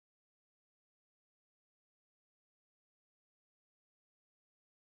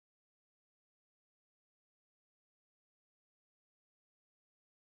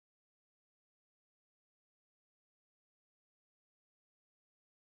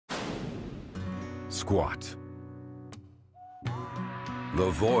Squat.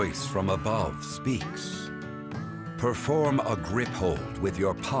 The voice from above speaks. Perform a grip hold with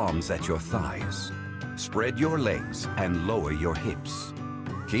your palms at your thighs. Spread your legs and lower your hips.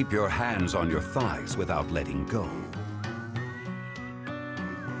 Keep your hands on your thighs without letting go.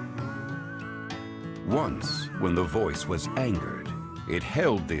 Once, when the voice was angered, it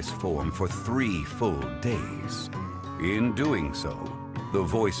held this form for 3 full days. In doing so, the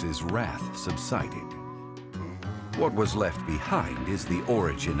voice's wrath subsided. What was left behind is the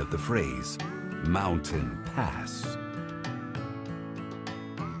origin of the phrase, mountain pass.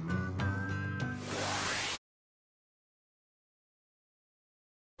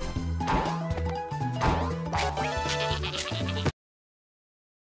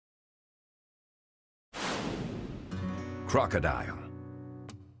 Crocodile.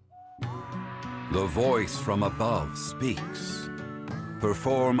 The voice from above speaks.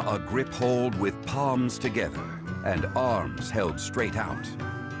 Perform a grip hold with palms together and arms held straight out.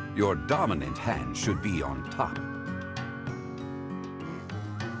 Your dominant hand should be on top.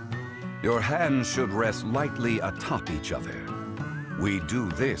 Your hands should rest lightly atop each other. We do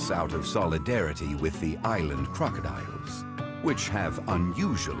this out of solidarity with the island crocodiles, which have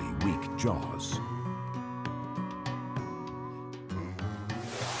unusually weak jaws.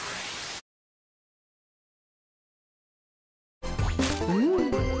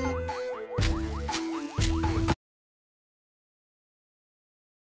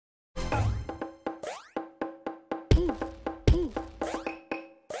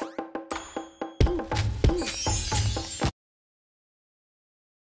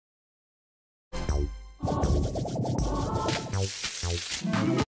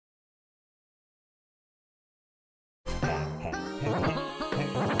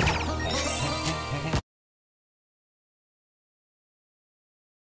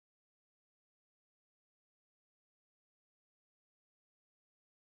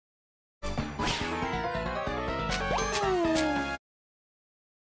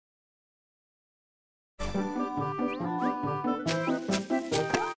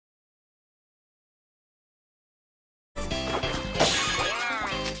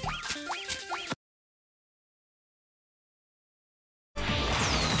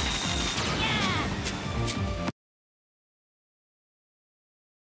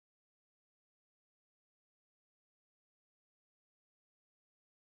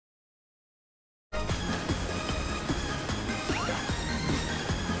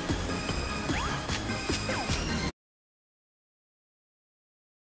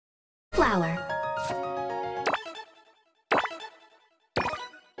 Flower.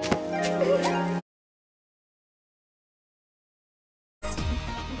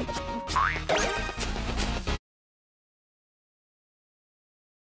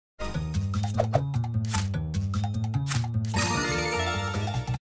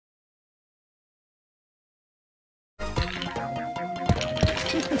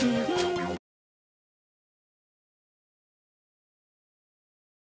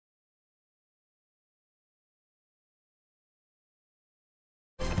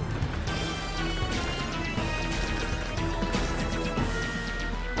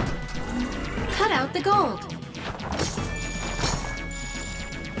 Cut out the gold.